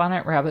picked up on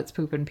it, rabbits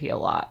poop and pee a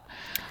lot.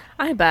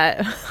 I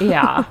bet.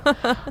 Yeah.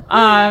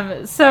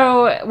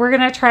 So we're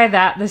going to try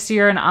that this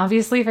year. And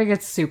obviously, if it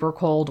gets super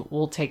cold,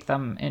 we'll take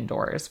them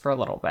indoors for a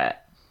little bit.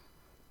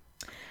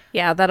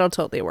 Yeah, that'll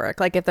totally work.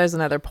 Like if there's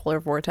another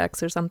polar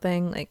vortex or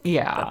something, like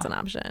that's an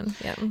option.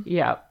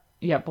 Yeah.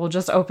 Yep. We'll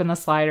just open the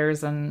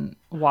sliders and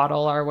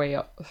waddle our way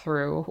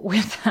through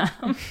with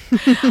them.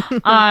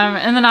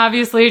 And then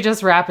obviously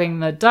just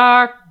wrapping the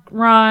duck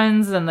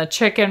runs and the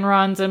chicken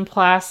runs in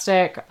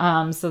plastic,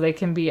 so they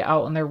can be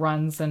out on their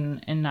runs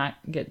and not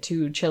get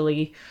too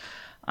chilly.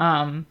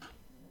 And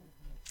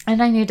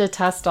I need to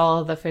test all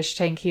of the fish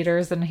tank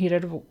heaters and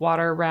heated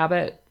water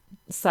rabbit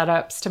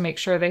setups to make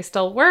sure they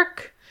still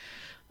work.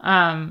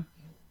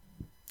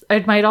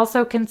 I might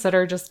also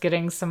consider just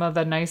getting some of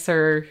the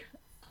nicer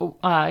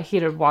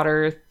heated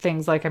water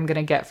things like I'm going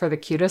to get for the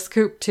cutest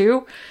coop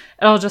too.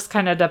 It'll just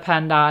kind of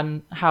depend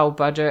on how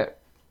budget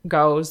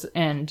goes.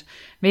 And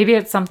maybe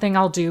it's something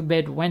I'll do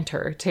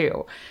midwinter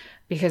too,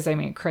 because I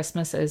mean,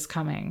 Christmas is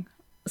coming.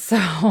 So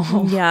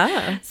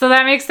Yeah. so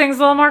that makes things a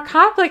little more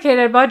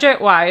complicated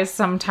budget wise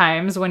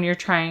sometimes when you're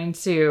trying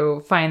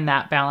to find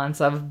that balance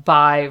of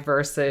buy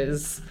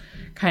versus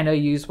kind of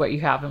use what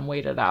you have and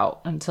wait it out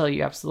until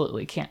you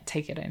absolutely can't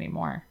take it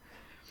anymore.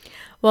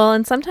 Well,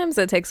 and sometimes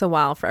it takes a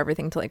while for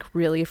everything to like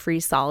really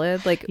freeze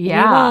solid. Like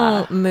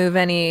Yeah.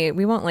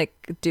 we won't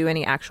like do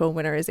any actual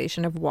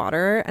winterization of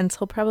water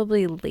until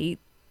probably late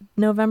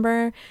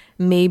November,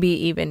 maybe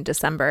even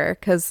December,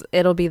 because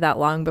it'll be that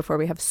long before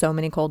we have so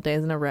many cold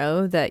days in a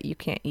row that you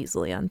can't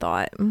easily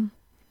unthaw it.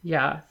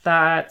 Yeah,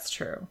 that's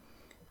true.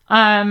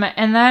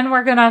 And then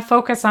we're gonna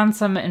focus on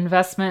some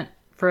investment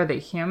for the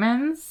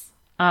humans.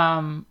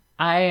 I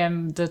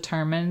am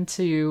determined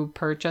to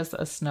purchase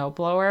a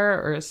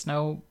snowblower or a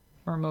snow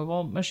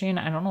removal machine.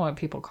 I don't know what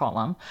people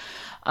call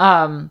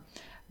them.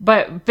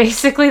 But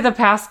basically the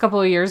past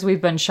couple of years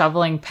we've been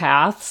shoveling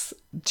paths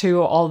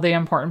to all the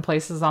important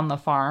places on the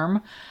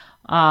farm.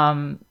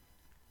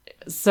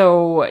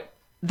 So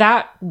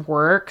that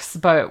works,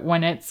 but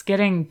when it's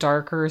getting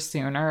darker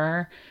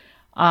sooner,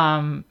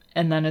 and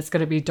then it's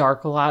going to be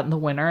dark a lot in the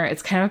winter,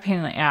 it's kind of a pain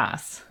in the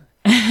ass.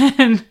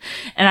 and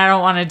I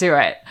don't want to do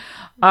it.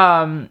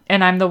 And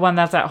I'm the one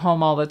that's at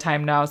home all the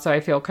time now, so I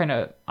feel kind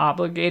of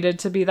obligated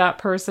to be that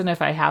person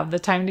if I have the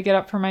time to get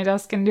up from my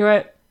desk and do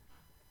it.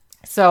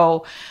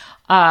 So,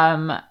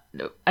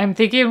 I'm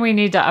thinking we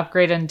need to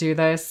upgrade and do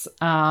this,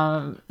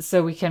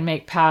 so we can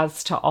make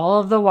paths to all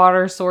of the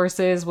water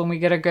sources when we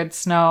get a good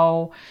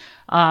snow.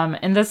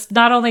 And this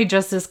not only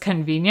just is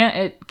convenient,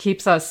 it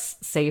keeps us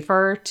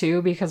safer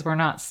too, because we're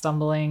not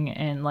stumbling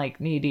in like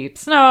knee-deep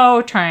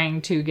snow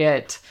trying to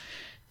get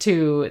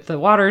to the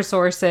water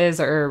sources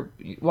or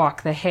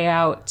walk the hay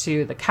out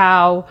to the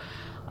cow.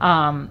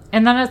 And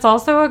then it's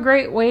also a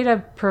great way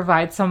to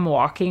provide some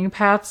walking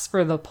paths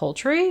for the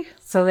poultry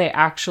so they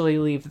actually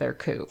leave their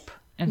coop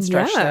and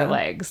stretch their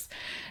legs.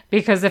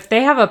 Because if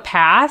they have a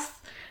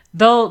path,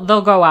 they'll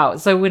go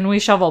out. So when we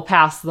shovel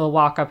paths, they'll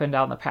walk up and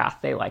down the path.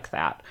 They like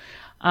that.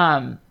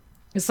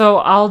 So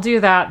I'll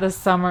do that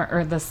this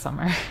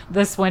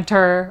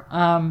winter.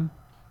 And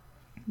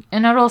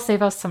it'll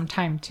save us some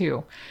time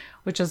too,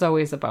 which is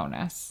always a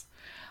bonus.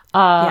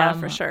 Yeah,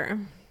 for sure.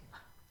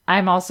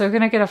 I'm also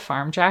going to get a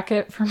farm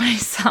jacket for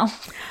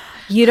myself.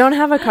 You don't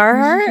have a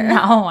Carhartt?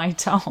 No, I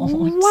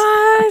don't.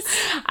 What?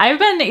 I've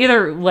been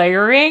either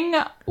layering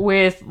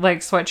with like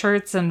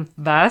sweatshirts and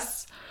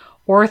vests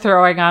or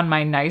throwing on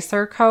my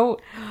nicer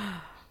coat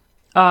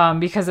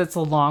because it's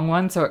a long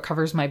one, so it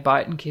covers my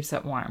butt and keeps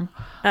it warm.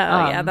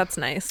 Oh, yeah, that's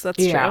nice. That's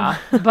Yeah,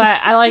 true.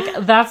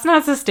 but that's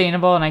not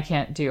sustainable and I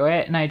can't do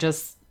it. And I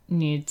just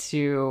need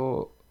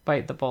to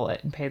bite the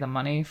bullet and pay the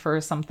money for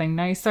something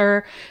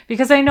nicer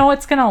because I know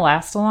it's going to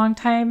last a long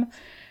time.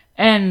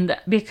 And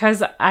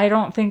because I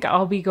don't think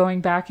I'll be going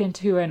back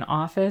into an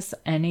office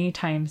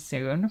anytime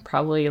soon,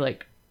 probably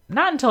like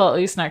not until at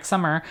least next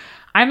summer.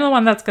 I'm the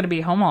one that's going to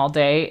be home all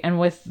day. And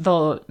with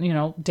the,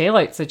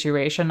 daylight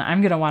situation,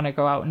 I'm going to want to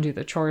go out and do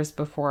the chores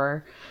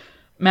before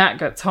Matt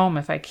gets home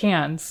if I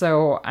can.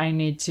 So I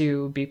need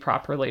to be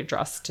properly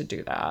dressed to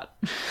do that.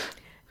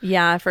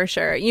 Yeah, for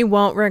sure. You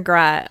won't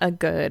regret a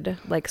good,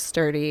 like,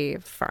 sturdy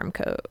farm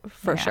coat,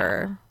 for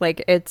sure.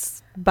 Like,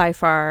 it's by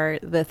far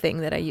the thing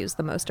that I use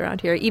the most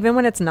around here. Even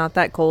when it's not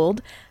that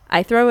cold,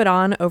 I throw it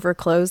on over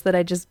clothes that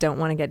I just don't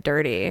want to get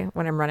dirty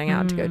when I'm running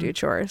out to go do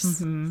chores.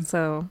 Mm-hmm.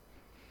 So...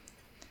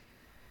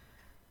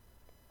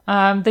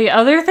 the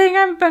other thing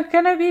I'm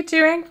going to be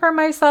doing for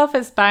myself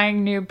is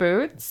buying new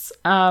boots.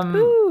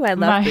 Ooh, I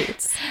love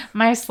boots.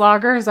 My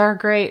sloggers are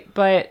great,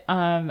 but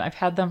I've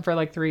had them for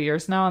like 3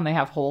 years now and they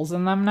have holes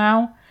in them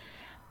now.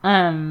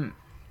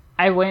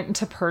 I went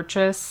to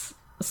purchase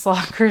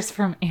sloggers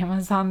from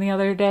Amazon the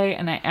other day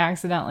and I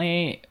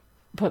accidentally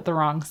put the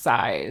wrong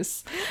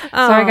size. So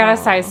I got a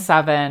size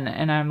 7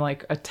 and I'm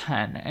like a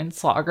 10 in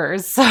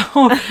sloggers. So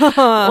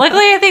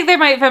luckily I think they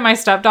might fit my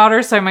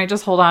stepdaughter, so I might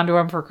just hold on to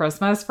them for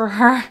Christmas for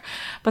her.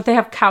 But they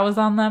have cows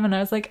on them and I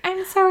was like,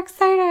 I'm so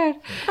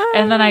excited.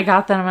 And then I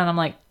got them and I'm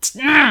like,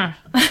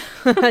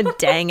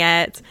 dang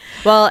it.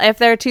 Well, if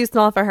they're too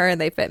small for her,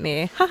 they fit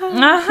me.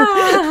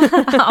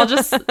 I'll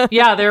just,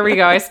 there we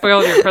go. I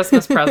spoiled your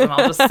Christmas present.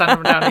 I'll just send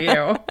them down to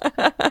you.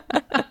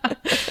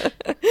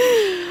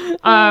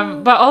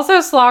 But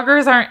also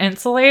sloggers aren't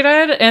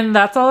insulated, and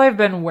that's all I've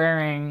been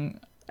wearing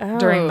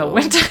during the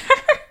winter.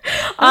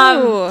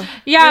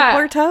 Your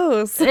poor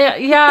toes.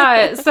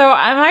 Yeah. So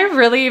am I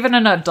really even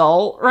an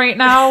adult right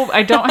now?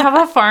 I don't have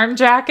a farm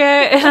jacket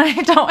and I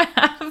don't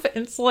have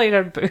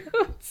insulated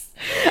boots.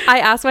 I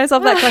ask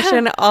myself that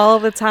question all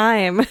the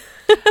time.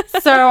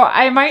 So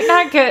I might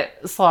not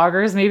get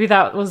sloggers. Maybe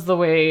that was the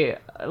way,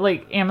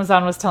 like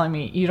Amazon was telling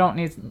me, you don't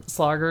need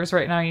sloggers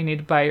right now. You need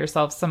to buy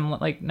yourself some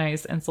like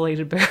nice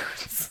insulated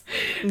boots.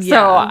 Yeah.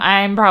 So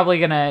I'm probably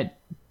going to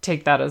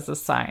take that as a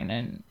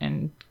sign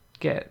and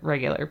get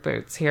regular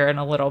boots here in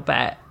a little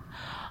bit.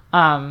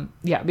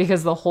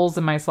 Because the holes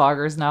in my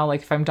sloggers now,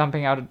 like if I'm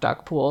dumping out of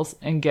duck pools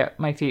and get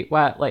my feet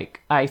wet,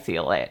 like I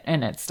feel it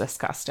and it's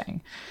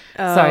disgusting.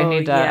 So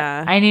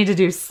I need to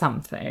do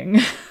something.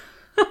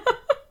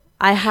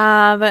 I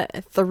have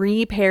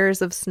 3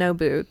 pairs of snow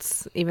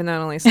boots, even though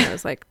it only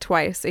snows like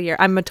twice a year.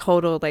 I'm a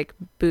total like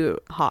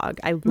boot hog.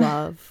 I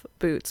love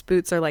boots.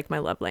 Boots are like my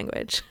love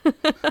language. Love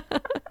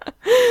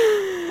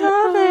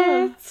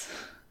it.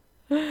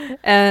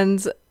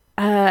 And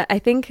I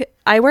think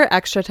I wear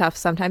extra tough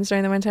sometimes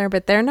during the winter,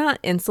 but they're not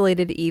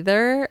insulated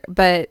either,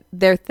 but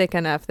they're thick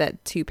enough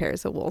that 2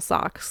 pairs of wool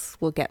socks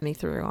will get me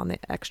through on the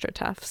extra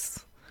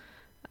toughs.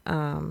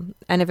 And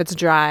if it's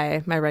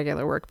dry, my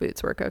regular work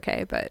boots work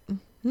okay, but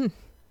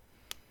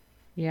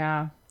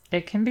yeah,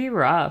 it can be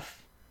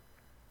rough.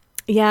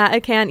 Yeah,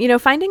 it can. You know,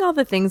 finding all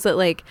the things that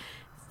like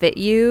fit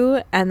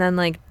you and then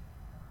like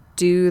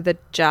do the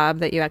job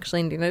that you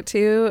actually need it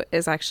to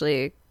is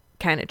actually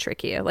kind of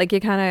tricky. Like you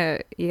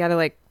gotta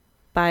like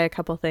buy a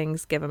couple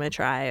things, give them a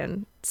try,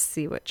 and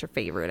see what your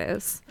favorite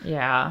is.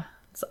 Yeah,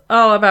 it's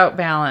all about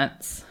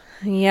balance.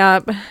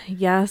 Yep.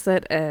 Yes,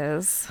 it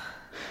is.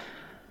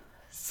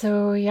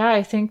 So yeah,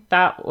 I think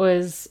that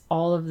was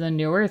all of the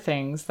newer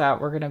things that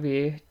we're going to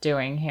be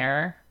doing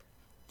here.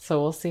 So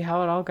we'll see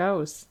how it all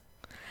goes.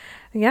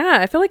 Yeah,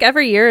 I feel like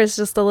every year is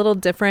just a little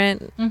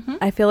different. Mm-hmm.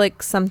 I feel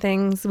like some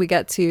things we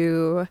get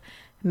to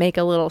make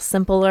a little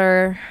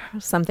simpler.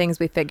 Some things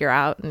we figure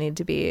out need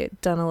to be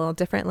done a little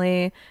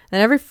differently.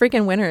 And every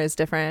freaking winter is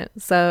different.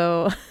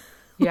 So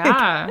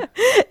yeah,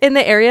 in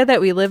the area that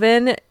we live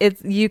in,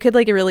 you could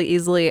like really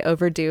easily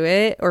overdo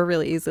it or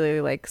really easily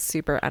like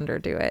super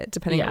underdo it,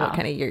 depending on what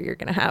kind of year you're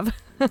going to have.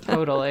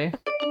 Totally.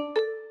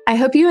 I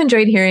hope you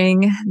enjoyed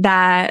hearing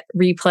that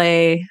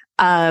replay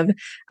of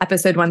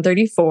episode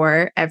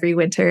 134, Every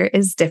Winter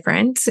is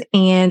Different.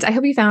 And I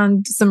hope you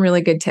found some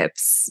really good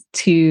tips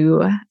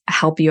to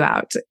help you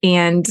out.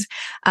 And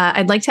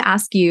I'd like to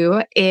ask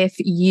you if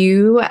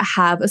you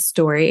have a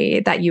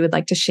story that you would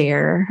like to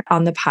share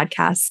on the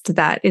podcast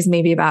that is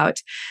maybe about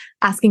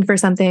asking for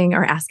something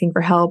or asking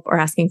for help or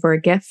asking for a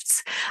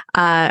gift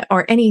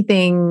or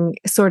anything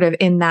sort of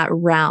in that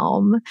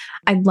realm.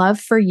 I'd love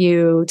for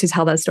you to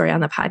tell that story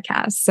on the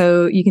podcast.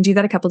 So you can do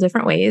that a couple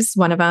different ways.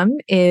 One of them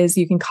is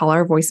you can call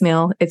our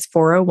voicemail. It's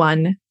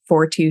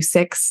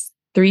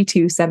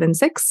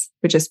 401-426-3276,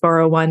 which is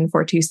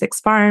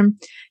 401-426-FARM.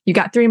 You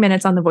got 3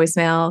 minutes on the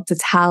voicemail to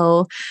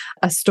tell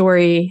a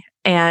story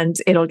and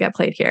it'll get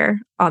played here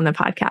on the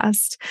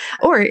podcast.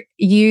 Or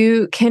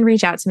you can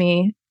reach out to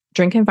me,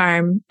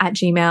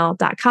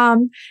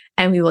 drinkandfarm@gmail.com,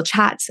 and we will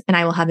chat and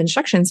I will have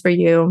instructions for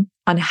you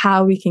on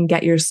how we can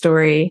get your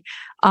story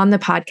on the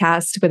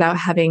podcast without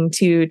having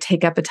to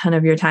take up a ton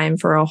of your time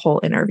for a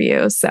whole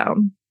interview.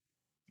 So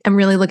I'm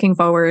really looking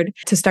forward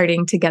to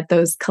starting to get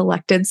those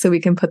collected so we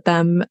can put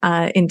them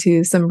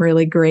into some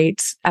really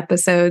great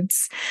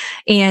episodes.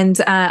 And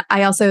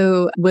I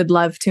also would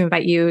love to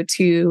invite you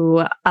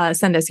to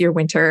send us your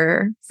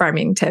winter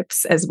farming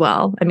tips as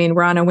well. I mean,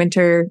 we're on a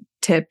winter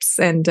tips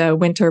and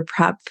winter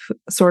prep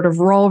sort of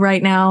roll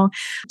right now.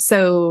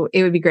 So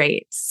it would be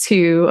great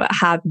to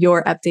have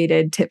your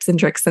updated tips and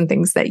tricks and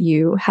things that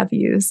you have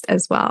used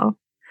as well.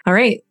 All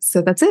right.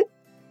 So that's it.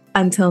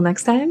 Until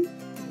next time,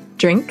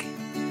 drink,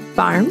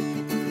 farm,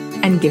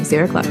 and give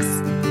 0 clucks.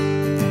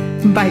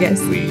 Bye,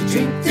 guys. We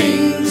drink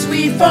things,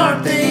 we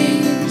farm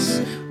things,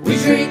 we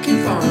drink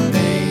and farm things.